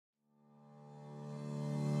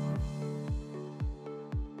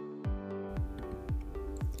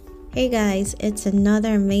Hey guys, it's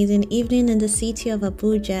another amazing evening in the city of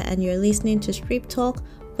Abuja, and you're listening to Strip Talk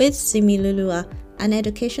with Simi Lulua, an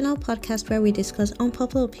educational podcast where we discuss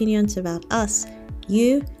unpopular opinions about us,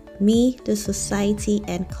 you, me, the society,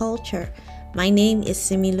 and culture. My name is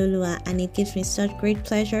Simi Lulua, and it gives me such great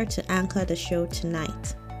pleasure to anchor the show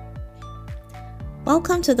tonight.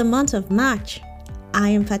 Welcome to the month of March. I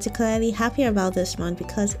am particularly happy about this month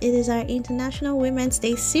because it is our International Women's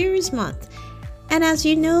Day Series month. And as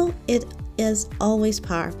you know, it is always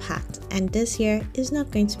power-packed, and this year is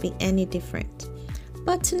not going to be any different.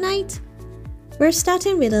 But tonight, we're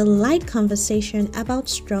starting with a light conversation about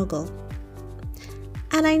struggle.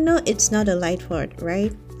 And I know it's not a light word,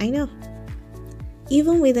 right? I know.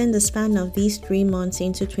 Even within the span of these 3 months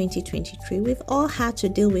into 2023, we've all had to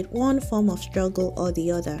deal with one form of struggle or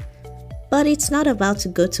the other. But it's not about to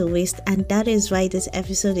go to waste, and that is why this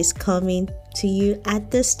episode is coming to you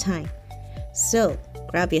at this time. So,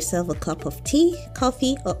 grab yourself a cup of tea,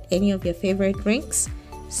 coffee, or any of your favorite drinks.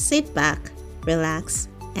 Sit back, relax,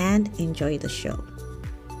 and enjoy the show.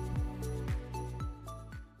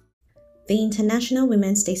 The International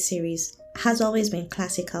Women's Day series has always been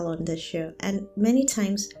classical on this show, and many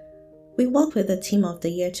times we work with the theme of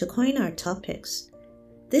the year to coin our topics.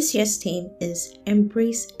 This year's theme is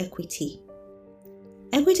Embrace Equity.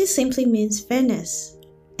 Equity simply means fairness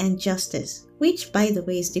and justice, which by the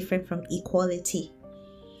way is different from equality.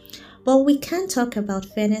 But we can't talk about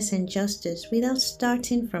fairness and justice without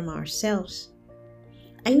starting from ourselves.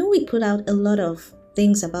 I know we put out a lot of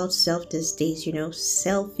things about self these days,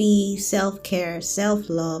 selfie, self-care,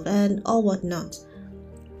 self-love, and all whatnot.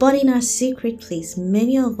 But in our secret place,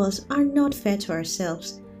 many of us are not fair to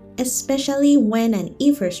ourselves, especially when and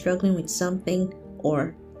if we're struggling with something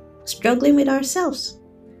or struggling with ourselves.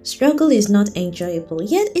 Struggle is not enjoyable,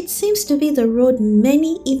 yet it seems to be the road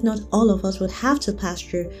many, if not all of us, would have to pass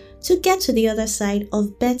through to get to the other side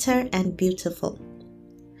of better and beautiful.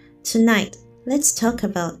 Tonight, let's talk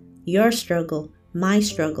about your struggle, my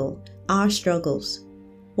struggle, our struggles.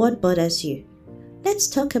 What bothers you? Let's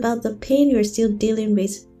talk about the pain you're still dealing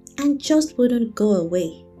with and just wouldn't go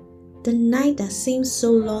away. The night that seems so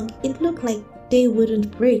long, it looked like day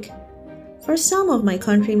wouldn't break. For some of my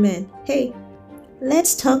countrymen, hey,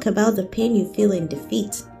 let's talk about the pain you feel in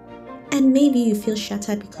defeat. And maybe you feel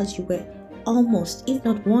shattered because you were almost, if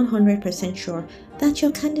not 100% sure that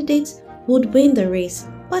your candidate would win the race,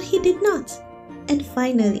 but he did not. And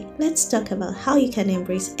finally, let's talk about how you can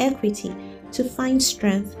embrace equity to find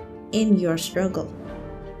strength in your struggle.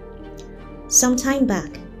 Some time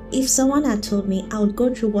back, if someone had told me I would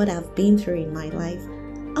go through what I've been through in my life,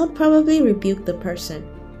 I would probably rebuke the person.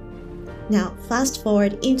 Now, fast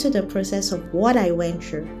forward into the process of what I went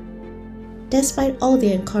through. Despite all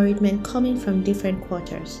the encouragement coming from different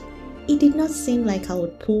quarters, it did not seem like I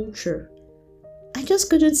would pull through. I just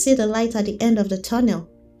couldn't see the light at the end of the tunnel.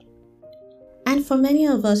 And for many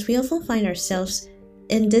of us, we often find ourselves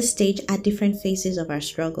in this stage at different phases of our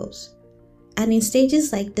struggles. And in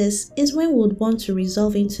stages like this is when we would want to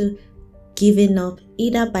resolve into giving up,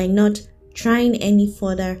 either by not trying any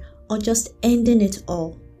further or just ending it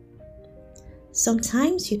all.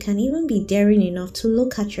 Sometimes you can even be daring enough to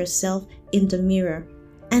look at yourself in the mirror,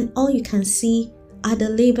 and all you can see are the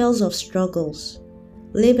labels of struggles.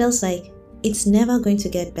 Labels like, it's never going to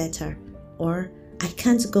get better, or I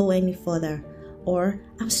can't go any further, or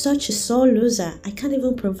I'm such a sore loser, I can't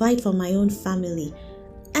even provide for my own family.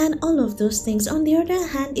 And all of those things. On the other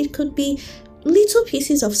hand, it could be little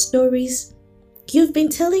pieces of stories you've been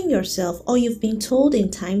telling yourself or you've been told in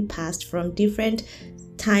time past from different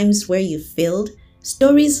times where you failed.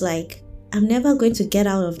 Stories like, I'm never going to get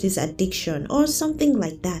out of this addiction, or something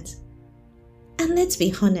like that. And let's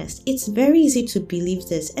be honest, it's very easy to believe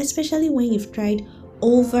this, especially when you've tried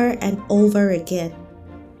over and over again.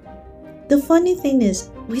 The funny thing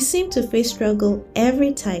is, we seem to face struggle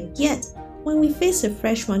every time, yet when we face a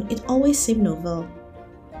fresh one, it always seems novel.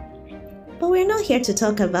 But we're not here to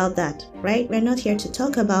talk about that, right? We're not here to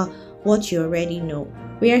talk about what you already know.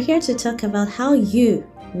 We are here to talk about how you,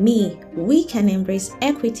 me, we can embrace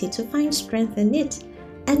equity to find strength in it.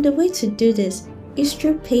 And the way to do this is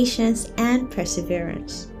through patience and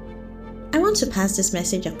perseverance. I want to pass this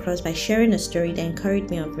message across by sharing a story that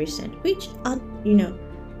encouraged me of recent, which I'd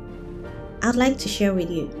like to share with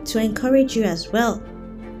you to encourage you as well.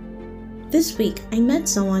 This week, I met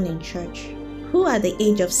someone in church who at the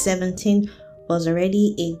age of 17 was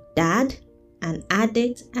already a dad, an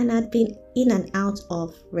addict, and had been in and out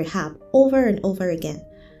of rehab over and over again.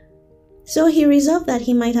 So he resolved that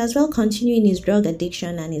he might as well continue in his drug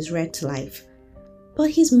addiction and his wrecked life.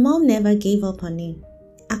 But his mom never gave up on him.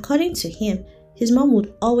 According to him, his mom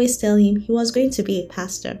would always tell him he was going to be a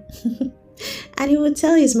pastor. And he would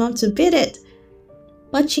tell his mom to beat it.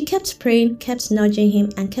 But she kept praying, kept nudging him,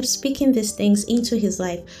 and kept speaking these things into his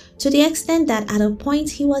life to the extent that at a point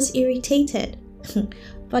he was irritated.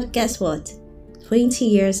 But guess what? 20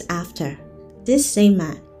 years after, this same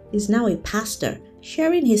man is now a pastor,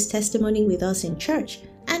 sharing his testimony with us in church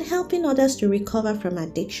and helping others to recover from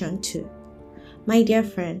addiction too. My dear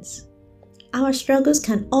friends, our struggles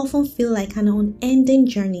can often feel like an unending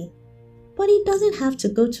journey, but it doesn't have to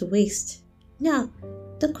go to waste. Now,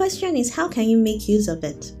 the question is, how can you make use of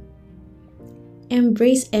it?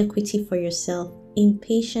 Embrace equity for yourself in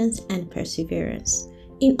patience and perseverance.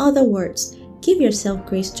 In other words, give yourself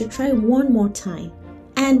grace to try one more time,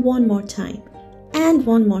 and one more time, and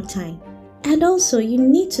one more time. And also, you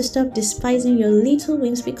need to stop despising your little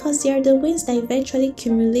wins because they are the wins that eventually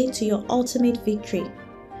accumulate to your ultimate victory.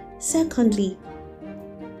 Secondly,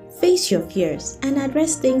 face your fears and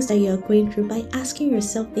address things that you are going through by asking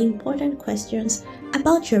yourself the important questions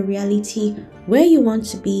about your reality, where you want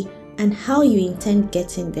to be, and how you intend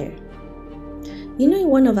getting there. You know, in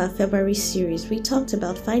one of our February series, we talked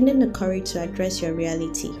about finding the courage to address your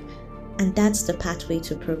reality, and that's the pathway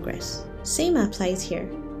to progress. Same applies here.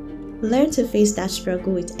 Learn to face that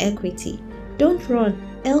struggle with equity. Don't run,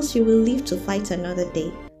 else you will live to fight another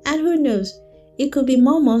day. And who knows, it could be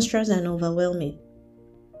more monstrous and overwhelming.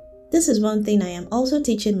 This is one thing I am also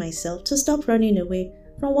teaching myself, to stop running away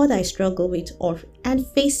from what I struggle with and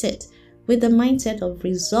face it with the mindset of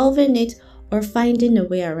resolving it or finding a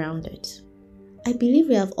way around it. I believe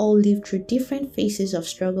we have all lived through different phases of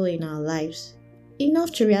struggle in our lives,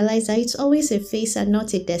 enough to realize that it's always a phase and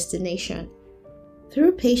not a destination.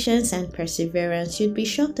 Through patience and perseverance, you'd be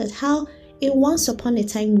shocked at how a once upon a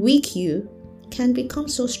time weak you can become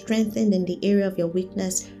so strengthened in the area of your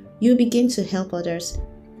weakness, you begin to help others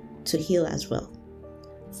to heal as well.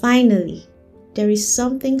 Finally, there is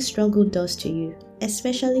something struggle does to you,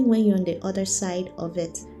 especially when you're on the other side of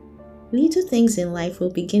it. Little things in life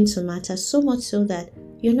will begin to matter so much so that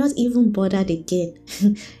you're not even bothered again.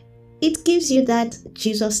 It gives you that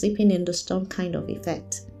Jesus sleeping in the storm kind of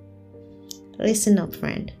effect. Listen up,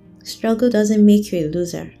 friend. Struggle doesn't make you a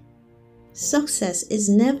loser. Success is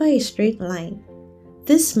never a straight line.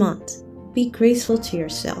 This month, be grateful to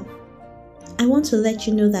yourself. I want to let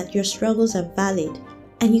you know that your struggles are valid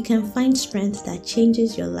and you can find strength that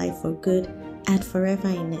changes your life for good and forever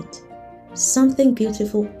in it. Something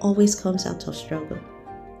beautiful always comes out of struggle,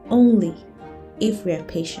 only if we are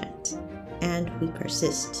patient and we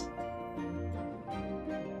persist.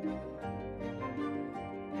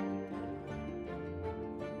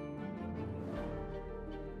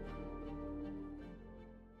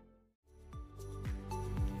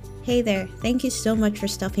 Hey there, thank you so much for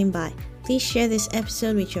stopping by. Please share this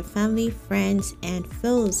episode with your family, friends, and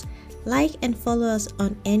foes. Like and follow us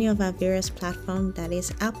on any of our various platforms, that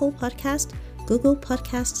is Apple Podcast, Google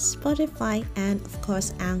Podcasts, Spotify, and of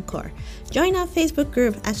course Anchor. Join our Facebook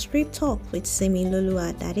group at Script Talk with Simi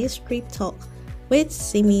Lulua, that is Script Talk with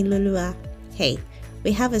Simi Lulua. Hey,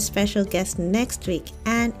 we have a special guest next week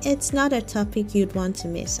and it's not a topic you'd want to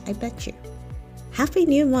miss, I bet you. Happy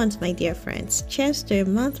new month, my dear friends. Cheers to a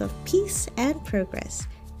month of peace and progress.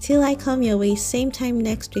 Till I come your way same time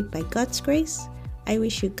next week by God's grace, I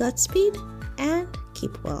wish you Godspeed and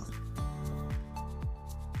keep well.